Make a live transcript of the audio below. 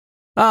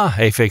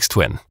Aphex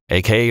Twin,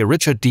 aka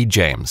Richard D.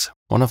 James,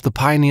 one of the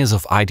pioneers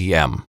of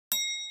IDM.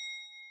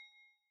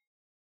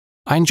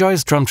 I enjoy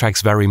his drum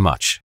tracks very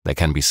much. They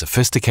can be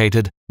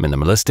sophisticated,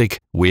 minimalistic,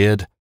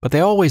 weird, but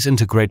they always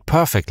integrate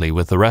perfectly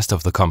with the rest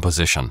of the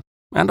composition.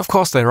 And of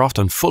course they're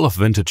often full of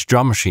vintage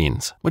drum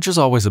machines, which is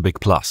always a big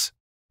plus.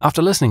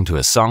 After listening to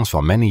his songs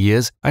for many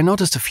years, I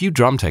noticed a few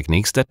drum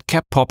techniques that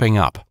kept popping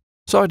up,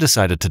 so I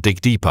decided to dig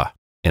deeper.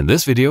 In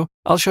this video,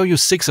 I'll show you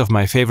 6 of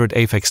my favorite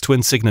Aphex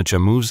Twin signature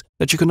moves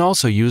that you can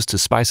also use to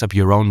spice up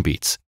your own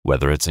beats,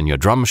 whether it's in your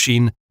drum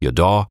machine, your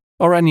DAW,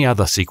 or any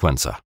other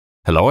sequencer.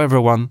 Hello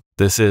everyone,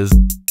 this is...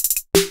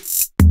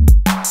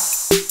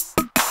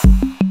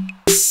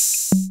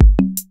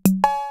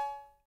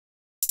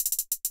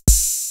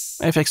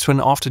 Aphex Twin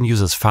often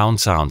uses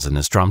found sounds in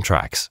his drum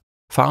tracks.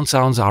 Found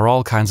sounds are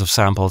all kinds of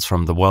samples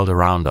from the world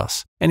around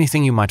us,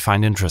 anything you might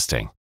find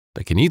interesting.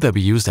 They can either be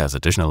used as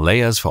additional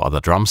layers for other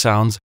drum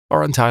sounds,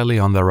 or entirely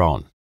on their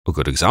own. A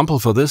good example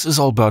for this is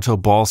Alberto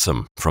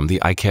Balsalm from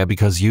the I Care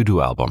Because You Do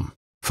album.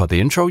 For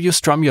the intro, you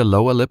strum your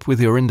lower lip with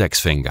your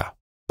index finger.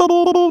 I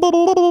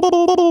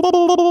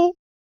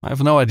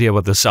have no idea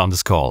what this sound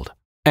is called.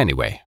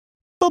 Anyway,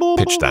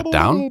 pitch that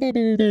down.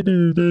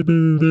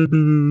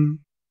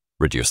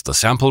 Reduce the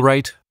sample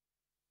rate.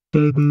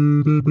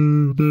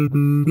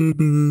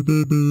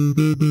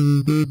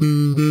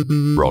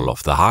 Roll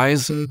off the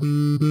highs.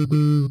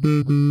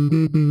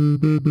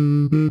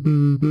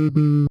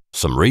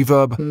 Some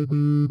reverb.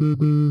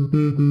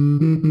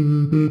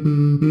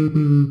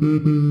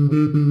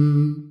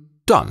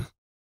 Done.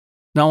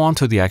 Now on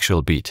to the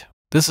actual beat.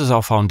 This is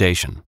our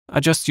foundation. I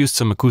just used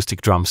some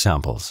acoustic drum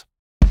samples.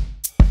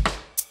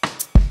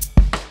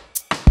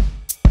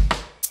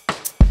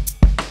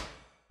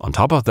 On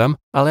top of them,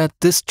 I'll add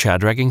this chair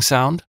dragging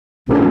sound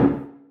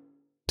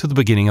to the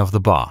beginning of the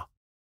bar.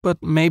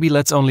 But maybe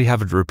let's only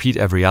have it repeat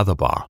every other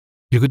bar.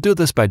 You could do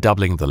this by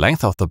doubling the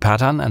length of the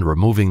pattern and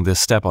removing this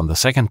step on the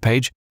second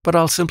page, but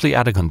I'll simply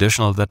add a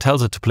conditional that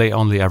tells it to play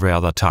only every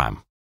other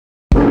time.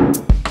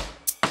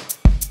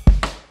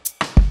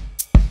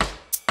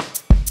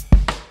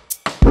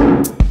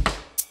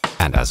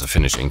 And as a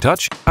finishing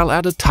touch, I'll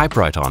add a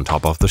typewriter on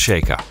top of the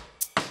shaker.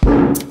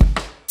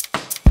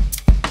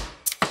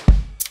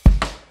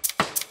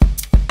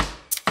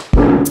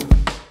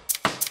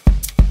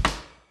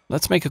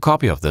 Let's make a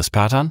copy of this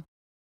pattern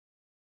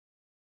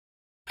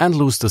and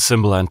lose the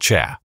cymbal and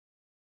chair.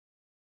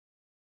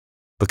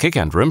 The kick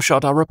and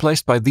rimshot are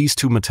replaced by these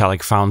 2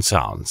 metallic found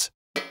sounds.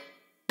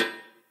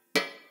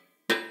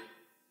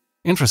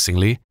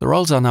 Interestingly, the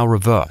roles are now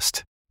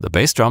reversed. The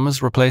bass drum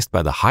is replaced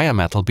by the higher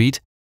metal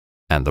beat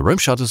and the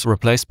rimshot is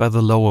replaced by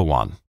the lower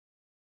one.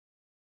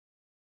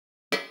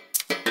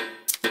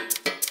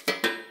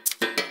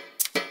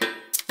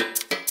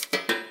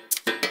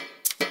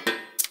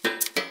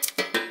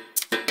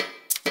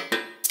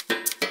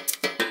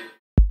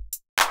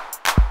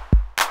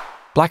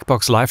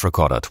 Blackbox Live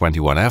Recorder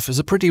 21F is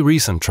a pretty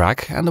recent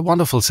track and a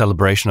wonderful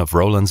celebration of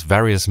Roland's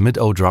various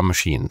mid-O drum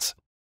machines.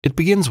 It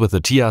begins with the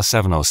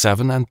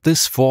TR-707 and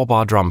this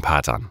 4-bar drum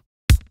pattern.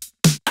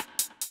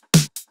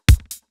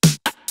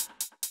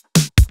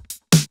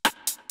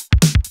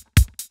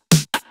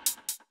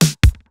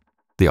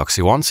 The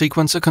OXI One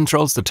sequencer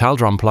controls the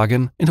TAL-Drum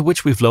plugin, into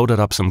which we've loaded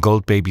up some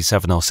Gold Baby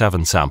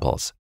 707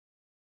 samples.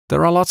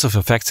 There are lots of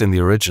effects in the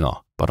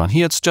original, but on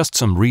here it's just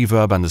some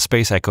reverb and a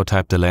space echo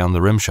type delay on the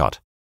rimshot.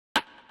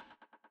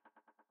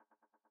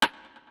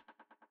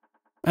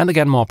 And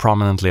again more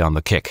prominently on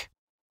the kick.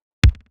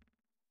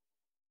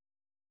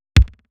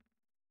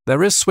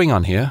 There is swing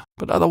on here,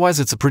 but otherwise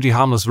it's a pretty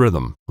harmless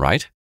rhythm,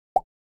 right?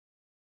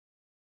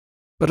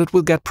 But it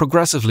will get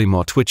progressively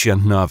more twitchy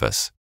and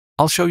nervous.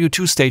 I'll show you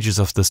 2 stages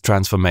of this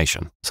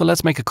transformation, so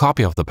let's make a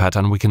copy of the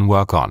pattern we can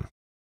work on.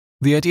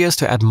 The idea is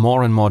to add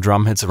more and more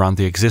drum hits around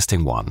the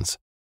existing ones.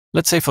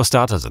 Let's say for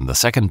starters in the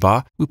second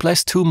bar, we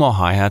place 2 more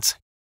hi-hats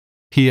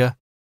here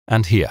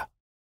and here.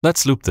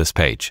 Let's loop this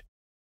page.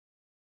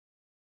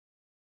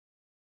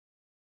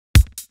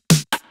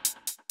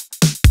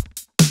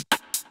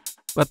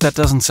 But that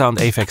doesn't sound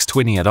Aphex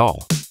Twinny at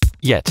all.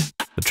 Yet.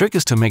 The trick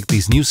is to make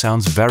these new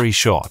sounds very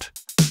short.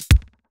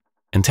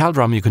 In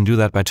TAL-Drum you can do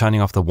that by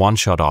turning off the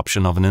one-shot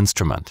option of an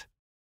instrument.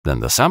 Then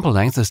the sample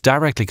length is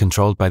directly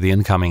controlled by the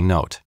incoming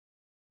note.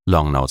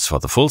 Long notes for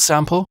the full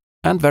sample,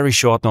 and very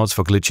short notes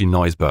for glitchy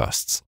noise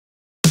bursts.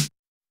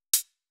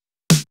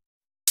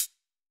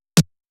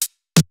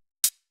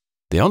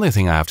 The only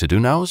thing I have to do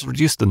now is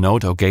reduce the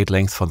note or gate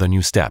length for the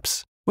new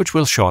steps, which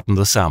will shorten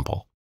the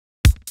sample.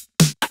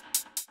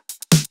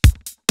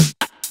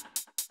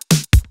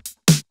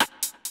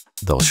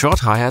 Those short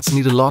hi-hats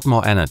need a lot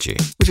more energy,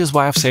 which is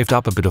why I've saved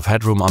up a bit of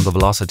headroom on the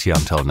velocity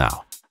until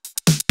now.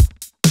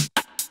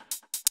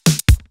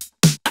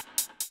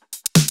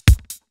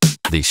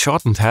 These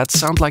shortened hats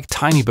sound like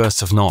tiny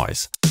bursts of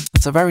noise.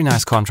 It's a very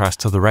nice contrast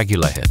to the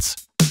regular hits.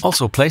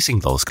 Also, placing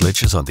those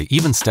glitches on the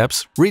even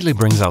steps really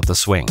brings out the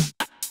swing.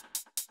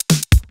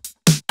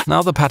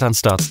 Now the pattern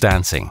starts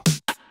dancing.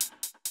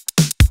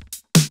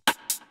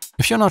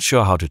 If you're not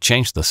sure how to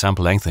change the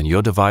sample length in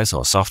your device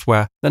or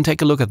software, then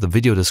take a look at the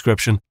video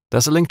description.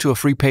 There's a link to a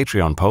free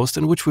Patreon post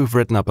in which we've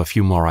written up a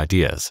few more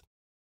ideas.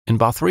 In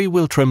bar 3,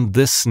 we'll trim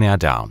this snare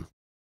down.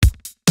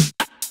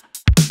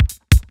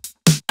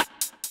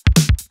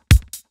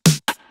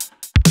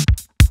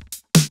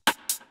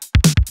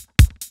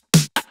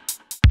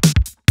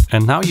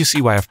 And now you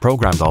see why I've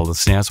programmed all the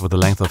snares with a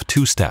length of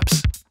 2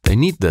 steps. They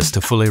need this to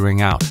fully ring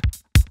out.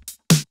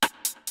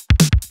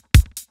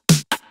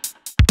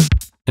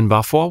 In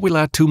bar 4, we'll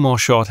add 2 more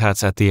short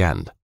heads at the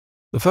end.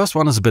 The first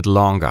one is a bit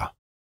longer.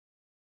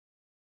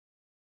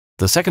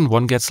 The second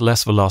one gets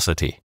less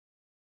velocity.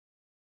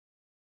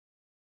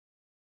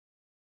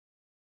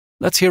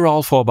 Let's hear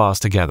all 4 bars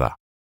together.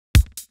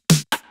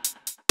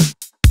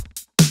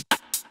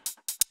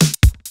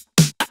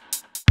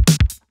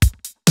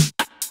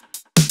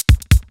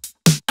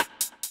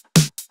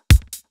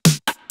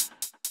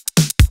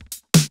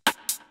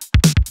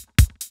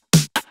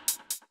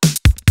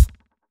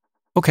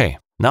 Okay,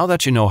 now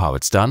that you know how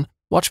it's done,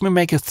 watch me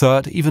make a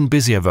third, even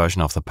busier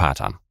version of the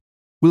pattern.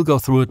 We'll go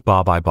through it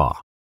bar by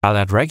bar. I'll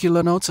add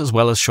regular notes as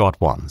well as short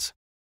ones.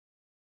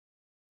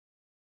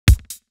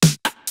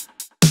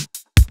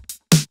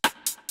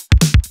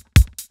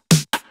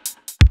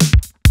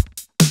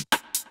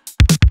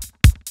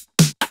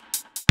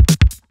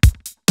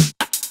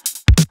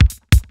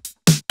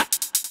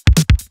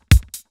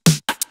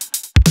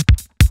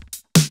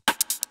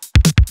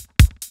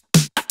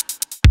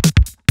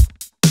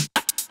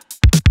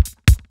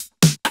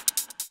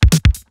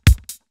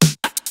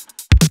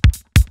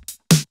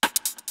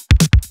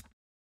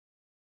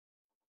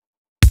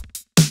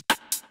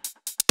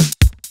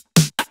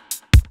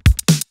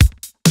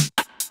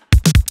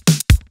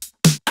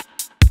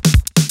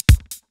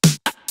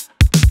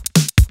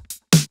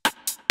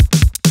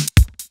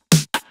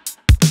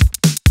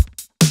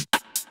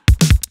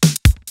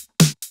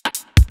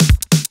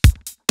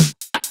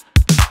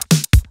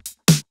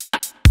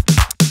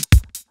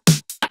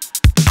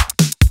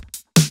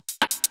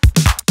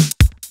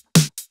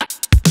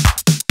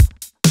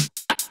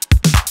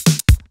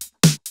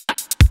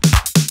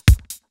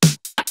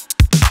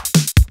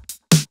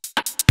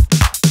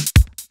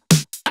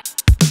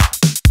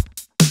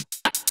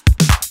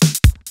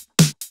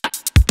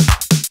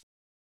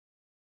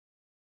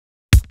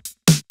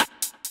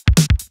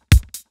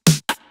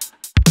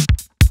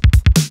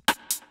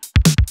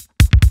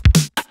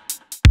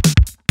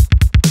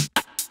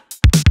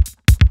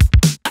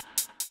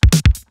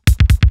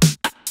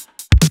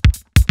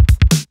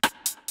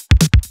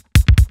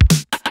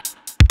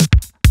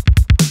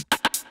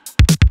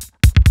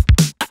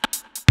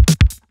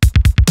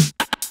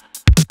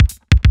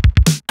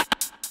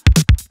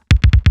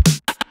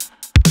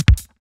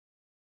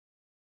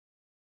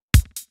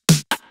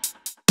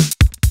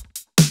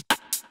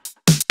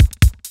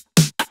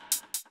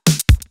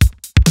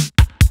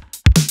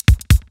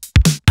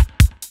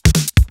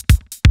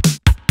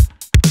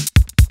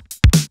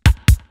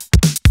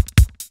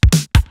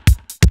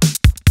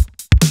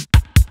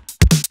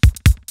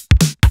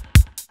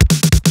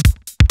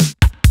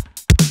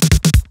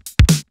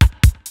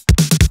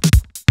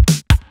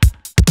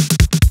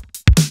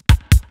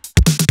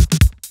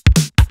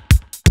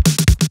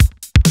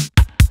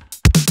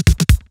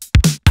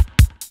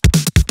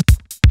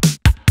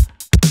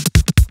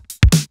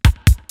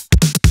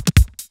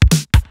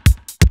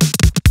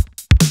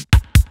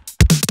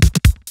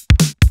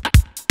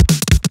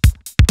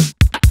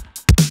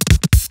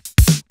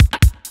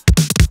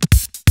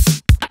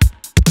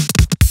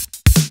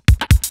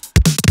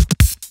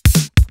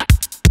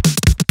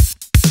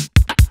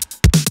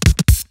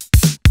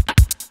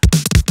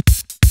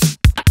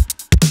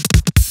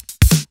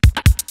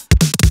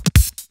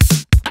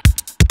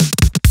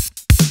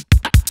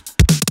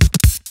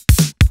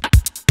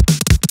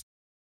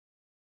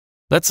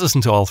 Let's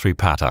listen to all 3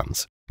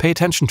 patterns. Pay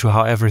attention to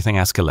how everything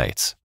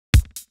escalates.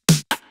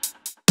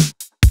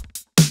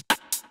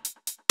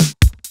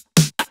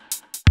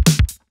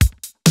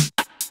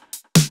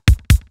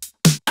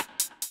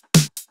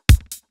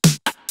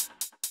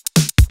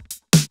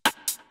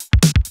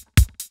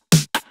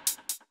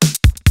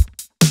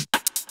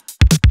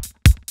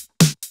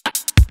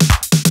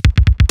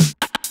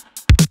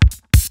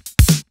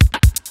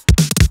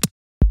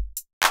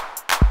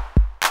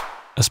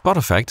 A spot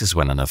effect is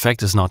when an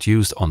effect is not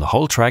used on the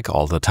whole track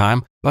all the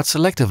time, but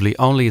selectively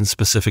only in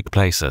specific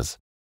places.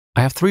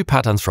 I have 3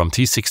 patterns from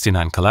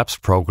T69 Collapse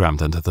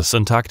programmed into the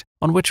Syntakt,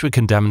 on which we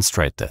can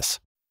demonstrate this.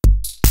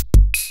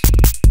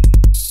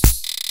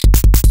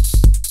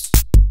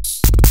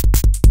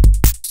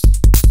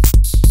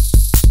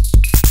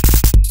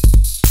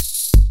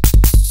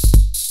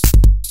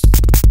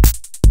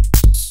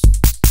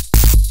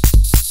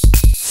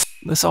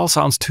 This all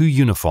sounds too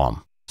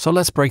uniform, so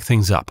let's break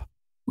things up.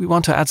 We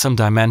want to add some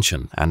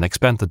dimension and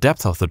expand the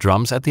depth of the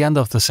drums at the end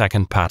of the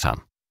second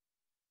pattern.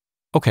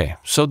 Okay,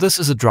 so this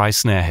is a dry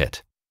snare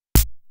hit.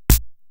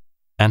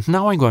 And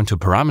now I'm going to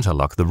parameter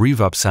lock the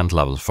reverb send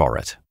level for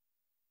it.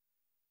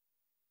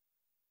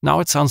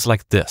 Now it sounds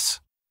like this.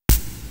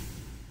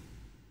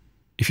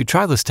 If you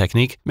try this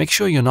technique, make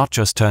sure you're not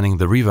just turning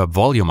the reverb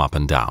volume up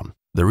and down.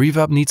 The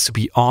reverb needs to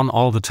be on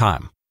all the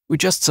time. We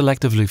just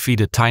selectively feed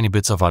it tiny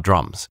bits of our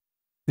drums.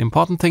 The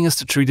important thing is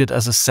to treat it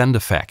as a send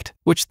effect,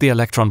 which the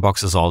Elektron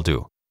boxes all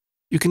do.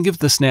 You can give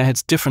the snare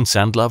hits different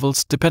send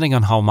levels depending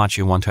on how much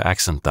you want to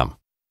accent them.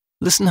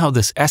 Listen how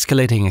this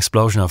escalating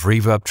explosion of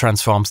reverb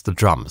transforms the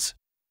drums.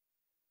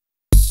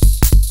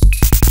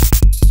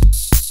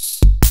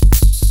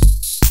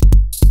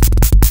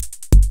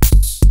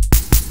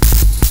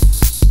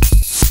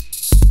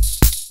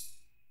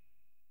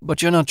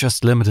 But you're not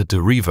just limited to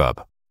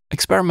reverb.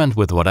 Experiment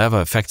with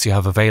whatever effects you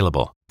have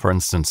available, for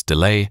instance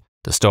delay,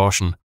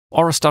 distortion,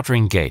 or a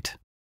stuttering gate.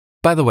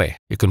 By the way,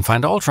 you can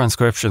find all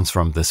transcriptions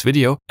from this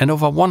video and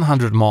over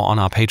 100 more on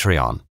our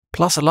Patreon,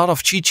 plus a lot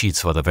of cheat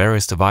sheets for the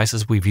various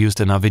devices we've used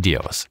in our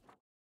videos.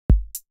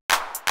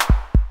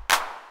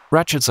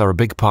 Ratchets are a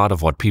big part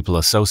of what people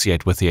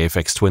associate with the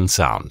Aphex Twin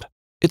sound.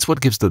 It's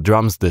what gives the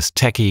drums this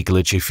techy,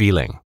 glitchy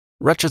feeling.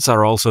 Ratchets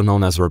are also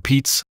known as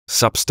repeats,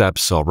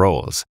 substeps, or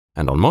rolls,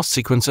 and on most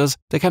sequencers,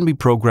 they can be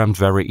programmed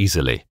very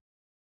easily.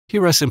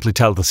 Here I simply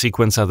tell the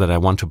sequencer that I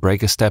want to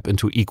break a step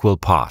into equal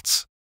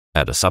parts.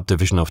 At a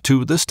subdivision of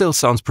 2, this still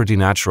sounds pretty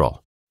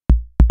natural.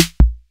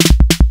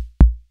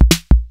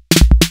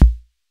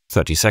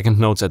 30-second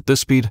notes at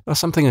this speed are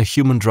something a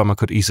human drummer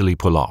could easily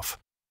pull off.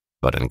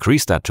 But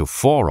increase that to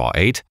 4 or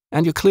 8,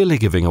 and you're clearly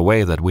giving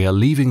away that we are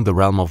leaving the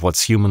realm of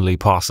what's humanly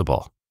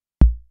possible.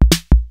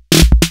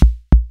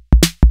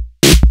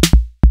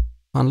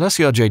 Unless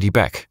you're J.D.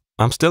 Beck,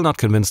 I'm still not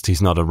convinced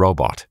he's not a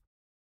robot.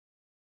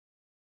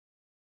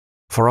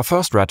 For our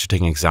first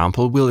ratcheting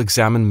example, we'll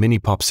examine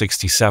Minipops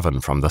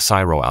 67 from the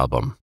Cyro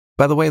album.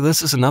 By the way,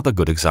 this is another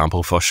good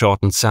example for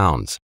shortened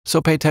sounds,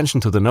 so pay attention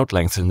to the note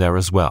lengths in there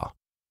as well.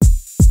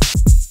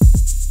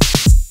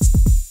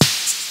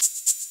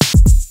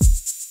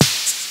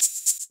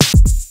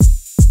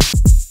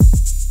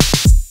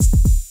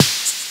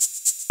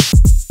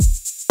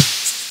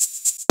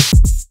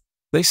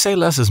 They say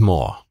less is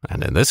more,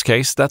 and in this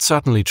case, that's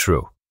certainly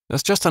true.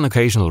 There's just an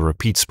occasional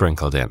repeat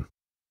sprinkled in.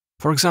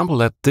 For example,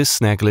 let this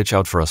snare glitch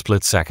out for a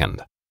split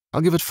second.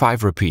 I'll give it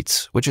 5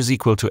 repeats, which is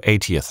equal to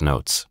 80th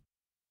notes.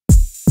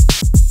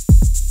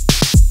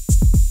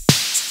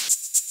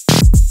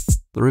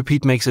 The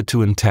repeat makes it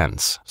too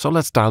intense, so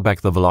let's dial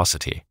back the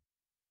velocity.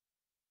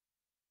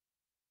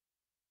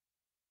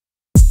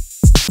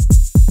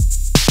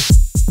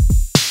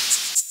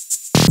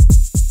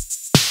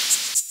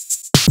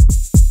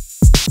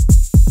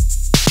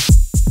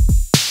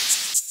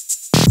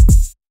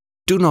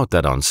 Do note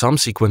that on some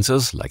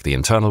sequences, like the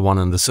internal one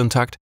in the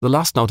Syntakt, the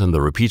last note in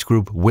the repeat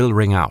group will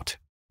ring out.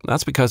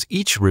 That's because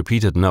each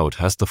repeated note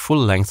has the full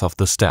length of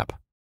the step.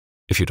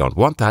 If you don't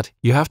want that,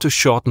 you have to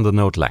shorten the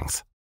note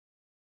length.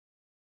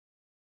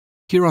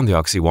 Here on the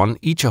OXI One,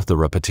 each of the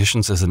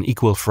repetitions is an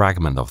equal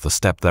fragment of the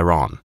step they're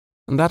on,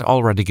 and that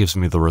already gives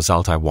me the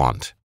result I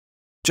want.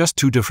 Just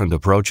 2 different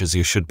approaches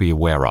you should be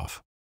aware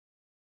of.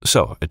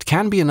 So, it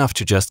can be enough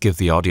to just give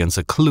the audience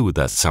a clue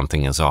that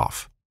something is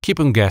off. Keep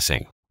them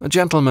guessing. A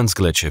gentleman's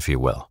glitch, if you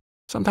will.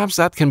 Sometimes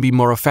that can be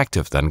more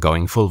effective than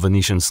going full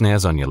Venetian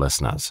snares on your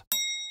listeners.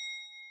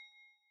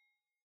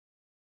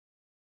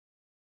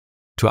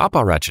 To up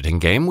our ratcheting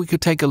game, we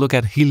could take a look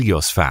at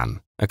Heliosphan,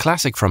 a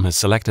classic from his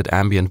Selected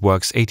Ambient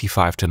Works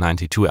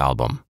 85-92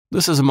 album.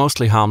 This is a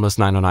mostly harmless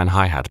 909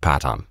 hi-hat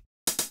pattern.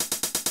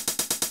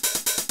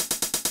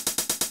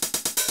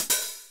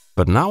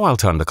 But now I'll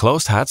turn the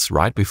closed hats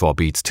right before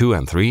beats 2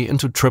 and 3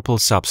 into triple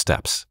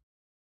substeps.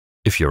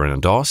 If you're in a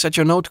DAW, set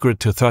your note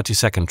grid to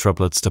 30-second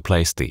triplets to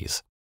place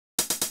these.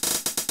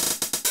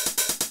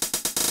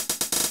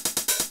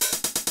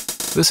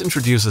 This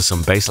introduces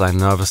some baseline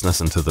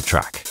nervousness into the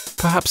track,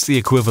 perhaps the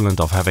equivalent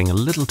of having a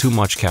little too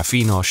much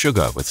caffeine or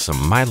sugar with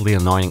some mildly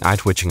annoying eye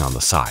twitching on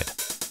the side.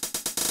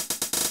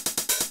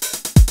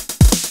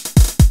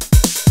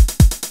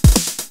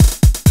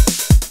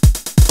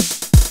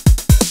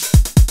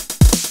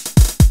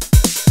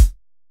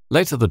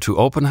 Later the 2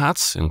 open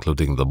hats,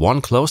 including the 1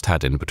 closed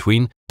hat in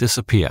between,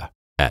 disappear,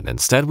 and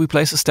instead we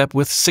place a step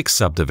with 6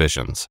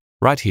 subdivisions,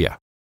 right here.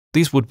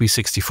 These would be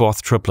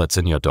 64th triplets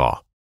in your DAW.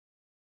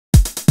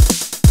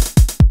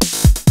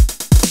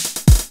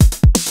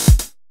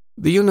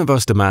 The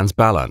universe demands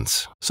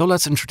balance, so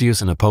let's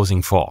introduce an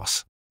opposing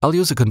force. I'll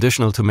use a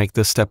conditional to make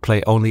this step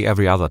play only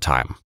every other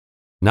time.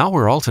 Now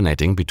we're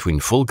alternating between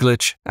full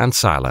glitch and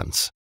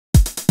silence.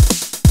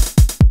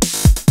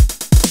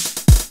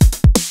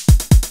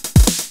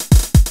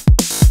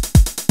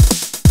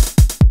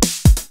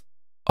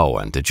 Oh,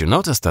 and did you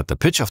notice that the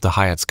pitch of the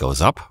hi-hats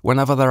goes up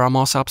whenever there are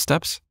more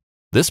substeps?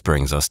 This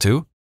brings us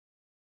to...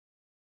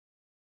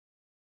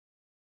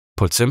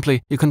 Put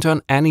simply, you can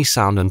turn any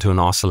sound into an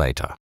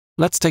oscillator.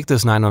 Let's take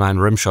this 909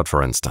 rimshot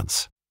for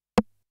instance.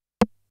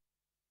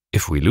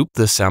 If we loop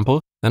this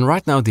sample, then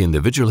right now the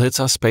individual hits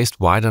are spaced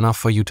wide enough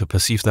for you to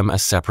perceive them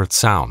as separate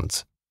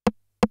sounds.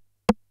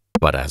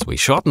 But as we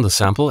shorten the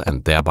sample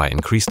and thereby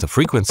increase the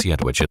frequency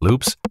at which it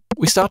loops,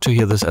 we start to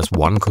hear this as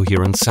one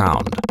coherent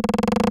sound.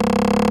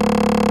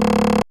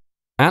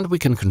 And we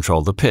can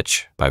control the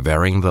pitch by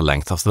varying the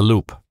length of the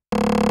loop.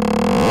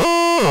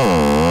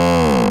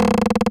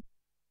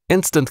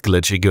 Instant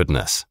glitchy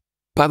goodness.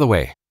 By the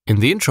way, in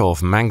the intro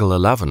of Mangle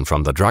 11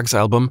 from the Drugs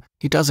album,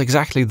 he does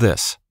exactly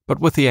this, but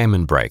with the aim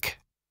and brake.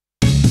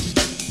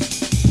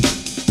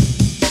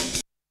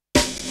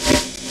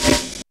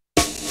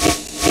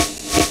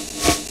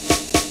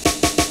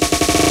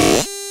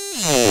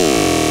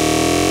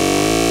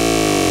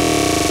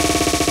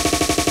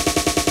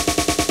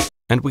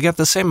 And we get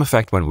the same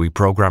effect when we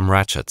program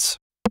ratchets.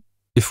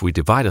 If we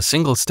divide a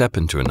single step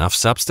into enough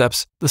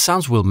substeps, the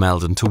sounds will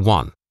meld into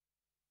one.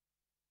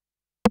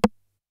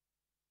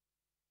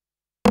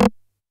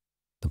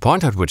 The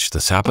point at which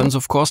this happens,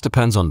 of course,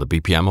 depends on the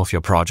BPM of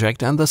your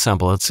project and the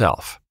sample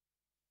itself.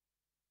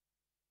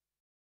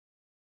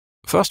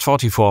 First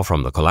 44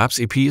 from the Collapse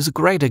EP is a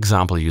great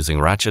example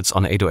using ratchets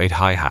on 808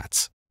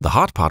 hi-hats. The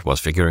hard part was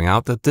figuring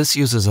out that this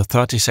uses a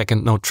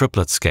 30-second note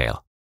triplet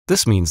scale.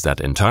 This means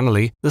that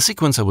internally, the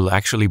sequencer will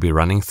actually be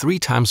running 3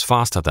 times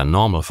faster than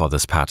normal for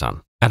this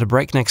pattern, at a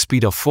breakneck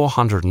speed of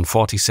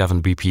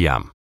 447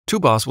 BPM. 2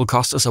 bars will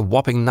cost us a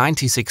whopping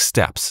 96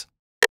 steps.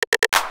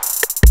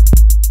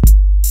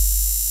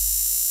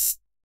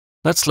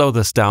 Let's slow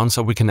this down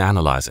so we can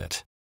analyze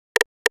it.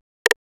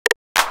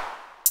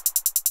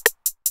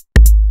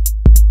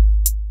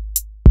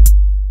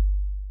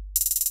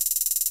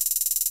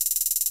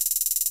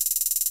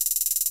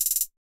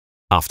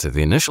 After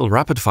the initial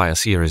rapid-fire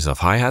series of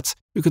hi-hats,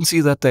 you can see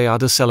that they are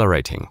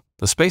decelerating.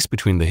 The space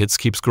between the hits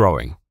keeps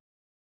growing.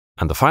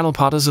 And the final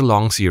part is a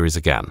long series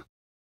again.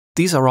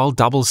 These are all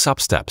double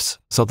substeps,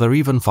 so they're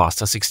even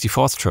faster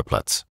 64th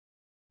triplets.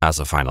 As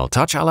a final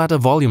touch, I'll add a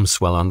volume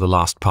swell on the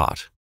last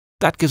part.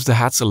 That gives the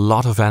hats a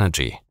lot of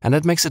energy, and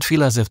it makes it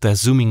feel as if they're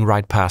zooming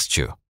right past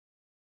you.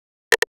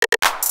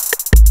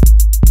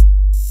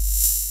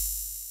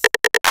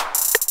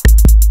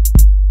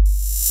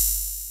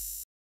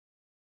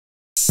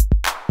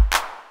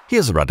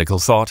 Here's a radical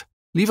thought: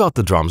 leave out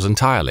the drums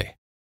entirely.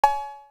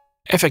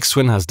 Aphex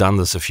Twin has done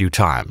this a few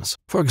times,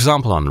 for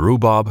example on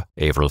Rhubarb,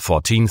 April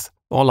 14th,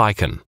 or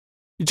Lichen.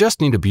 You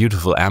just need a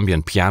beautiful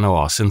ambient piano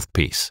or synth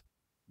piece.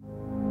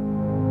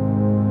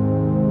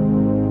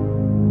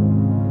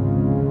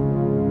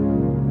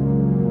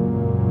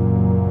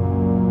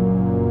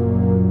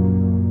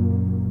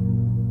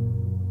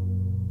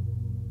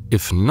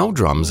 If no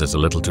drums is a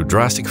little too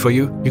drastic for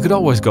you, you could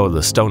always go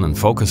the Stone and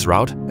Focus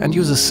route and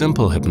use a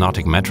simple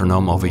hypnotic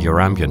metronome over your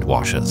ambient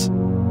washes.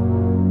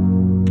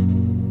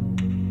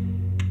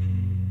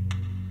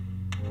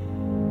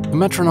 A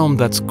metronome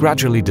that's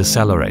gradually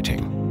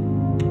decelerating.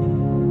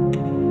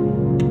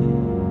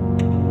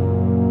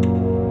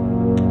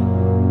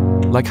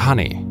 Like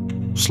honey,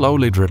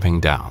 slowly dripping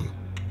down.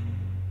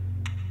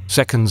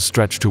 Seconds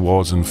stretch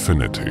towards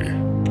infinity.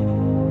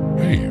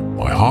 Hey,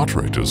 my heart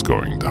rate is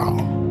going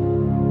down.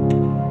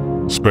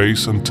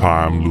 Space and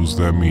time lose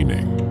their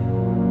meaning.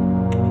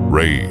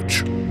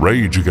 Rage,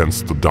 rage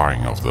against the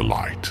dying of the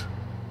light.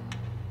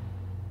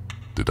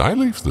 Did I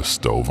leave the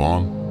stove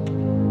on?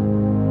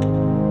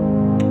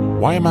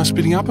 Why am I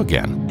speeding up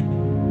again?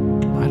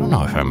 I don't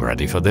know if I'm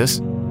ready for this.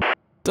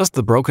 Does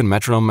the broken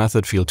metronome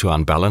method feel too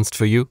unbalanced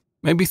for you?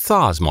 Maybe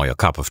Thar is more your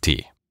cup of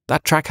tea.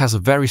 That track has a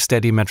very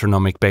steady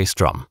metronomic bass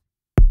drum.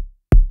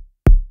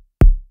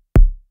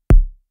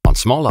 On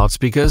small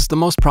loudspeakers, the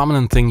most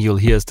prominent thing you'll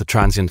hear is the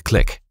transient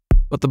click.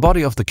 But the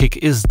body of the kick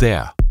is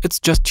there, it's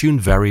just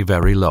tuned very,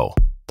 very low.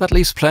 That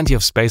leaves plenty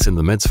of space in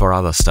the mids for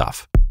other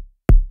stuff.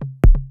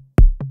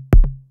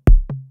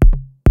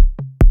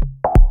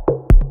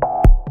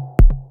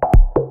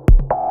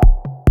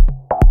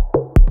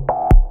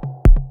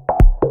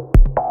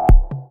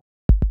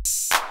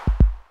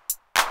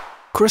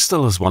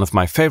 Crystal is one of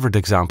my favorite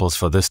examples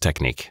for this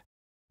technique.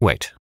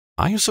 Wait,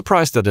 are you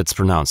surprised that it's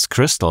pronounced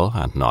Crystal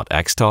and not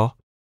XTAL?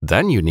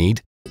 Then you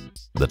need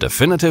the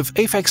definitive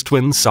Aphex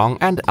Twin song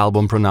and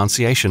album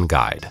pronunciation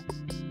guide.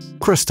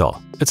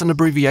 Crystal. It's an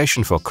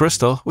abbreviation for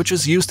crystal, which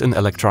is used in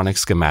electronic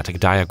schematic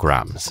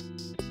diagrams.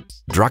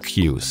 Drug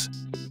use.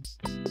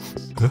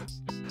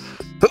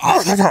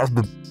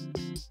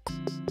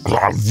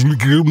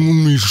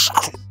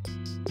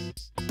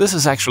 This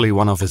is actually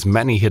one of his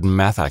many hidden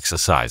math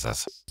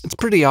exercises. It's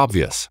pretty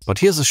obvious, but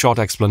here's a short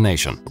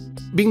explanation.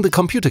 Being the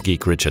computer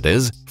geek Richard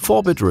is,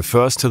 4-bit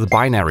refers to the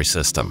binary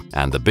system,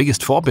 and the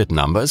biggest 4-bit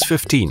number is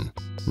 15.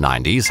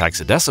 90 is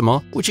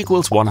hexadecimal, which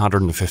equals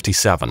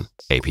 157.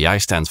 API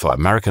stands for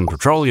American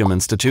Petroleum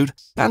Institute,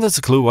 and it's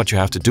a clue what you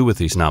have to do with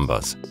these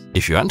numbers.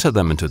 If you enter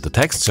them into the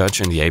text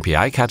search in the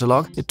API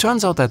catalog, it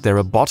turns out that they're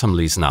a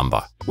bottom-lease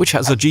number, which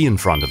has a G in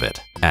front of it.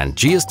 And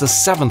G is the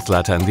 7th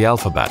letter in the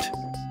alphabet.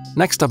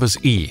 Next up is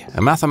E,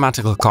 a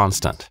mathematical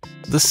constant.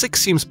 The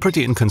 6 seems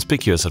pretty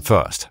inconspicuous at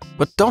first,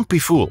 but don't be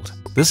fooled.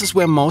 This is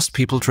where most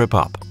people trip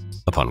up.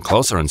 Upon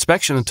closer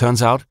inspection, it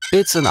turns out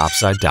it's an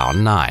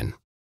upside-down 9.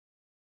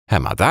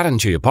 Hammer that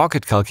into your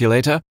pocket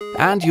calculator,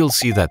 and you'll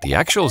see that the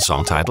actual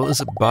song title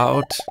is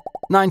about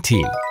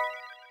 19.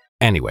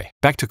 Anyway,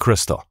 back to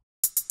Crystal.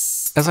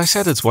 As I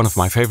said, it's one of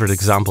my favorite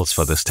examples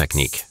for this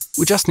technique.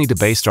 We just need a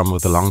bass drum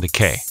with a long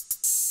decay.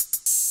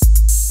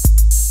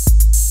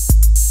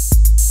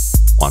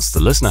 Once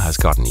the listener has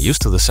gotten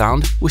used to the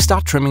sound, we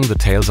start trimming the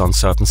tails on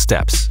certain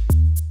steps.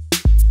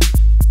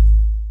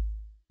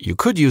 You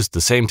could use the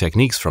same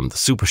techniques from the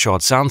super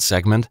short sound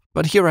segment,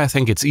 but here I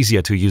think it's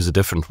easier to use a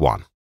different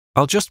one.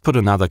 I'll just put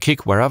another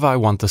kick wherever I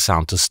want the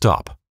sound to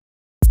stop.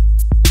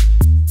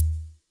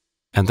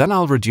 And then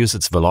I'll reduce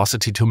its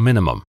velocity to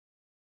minimum.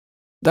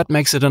 That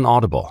makes it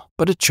inaudible,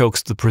 but it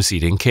chokes the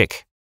preceding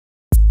kick.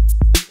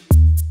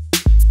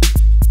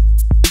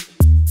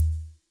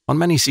 On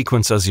many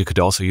sequencers you could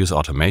also use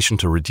automation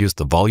to reduce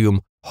the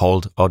volume,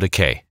 hold or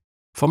decay.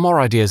 For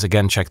more ideas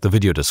again check the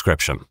video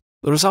description.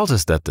 The result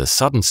is that this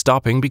sudden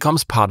stopping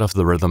becomes part of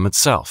the rhythm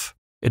itself.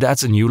 It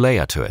adds a new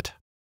layer to it.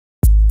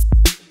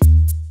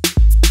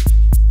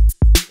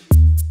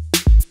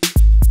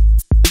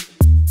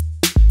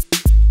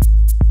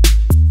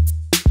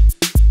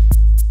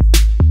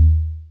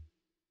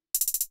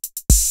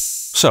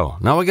 So,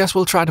 now I guess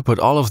we'll try to put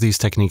all of these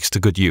techniques to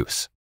good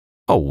use.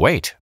 Oh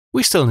wait,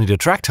 we still need a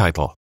track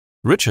title.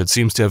 Richard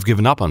seems to have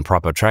given up on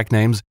proper track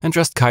names and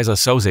just Kaiser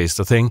Soze's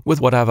the thing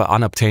with whatever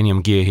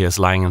unobtainium gear he has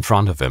lying in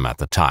front of him at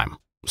the time.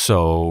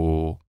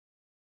 So...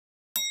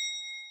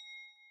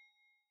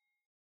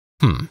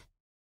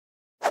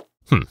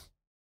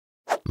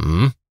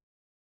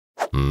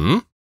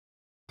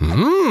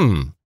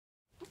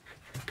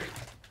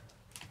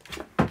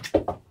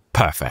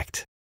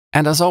 Perfect.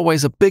 And as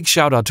always, a big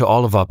shout out to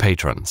all of our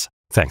patrons.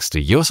 Thanks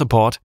to your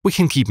support, we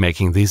can keep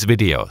making these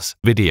videos.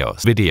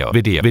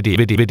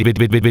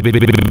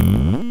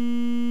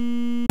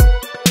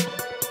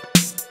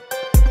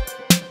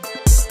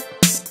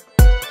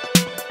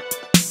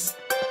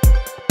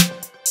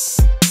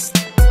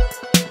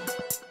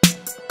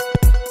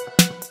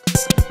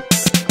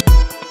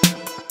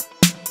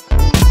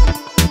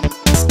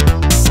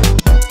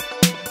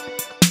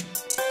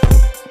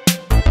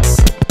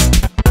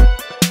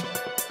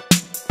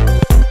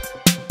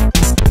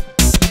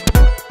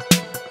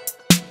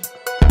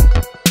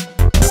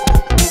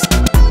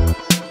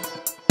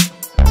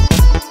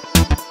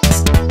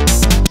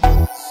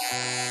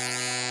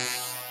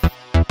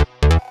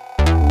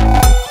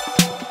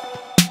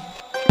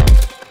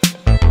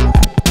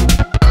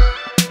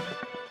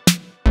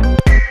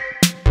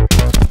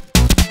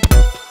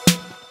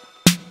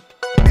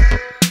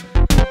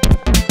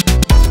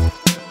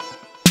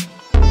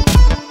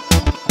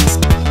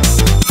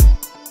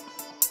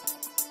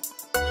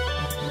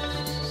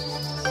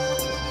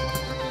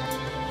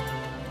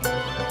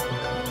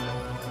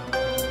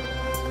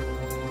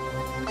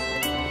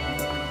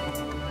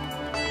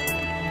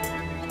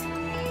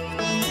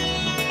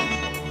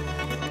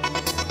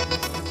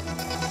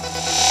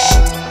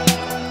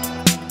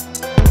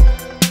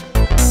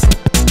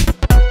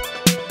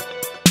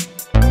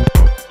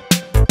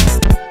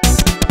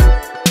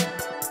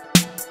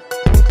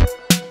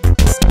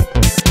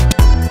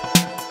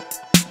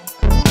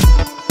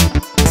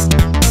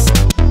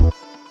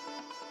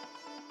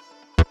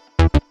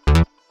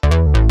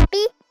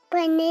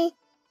 Bunny.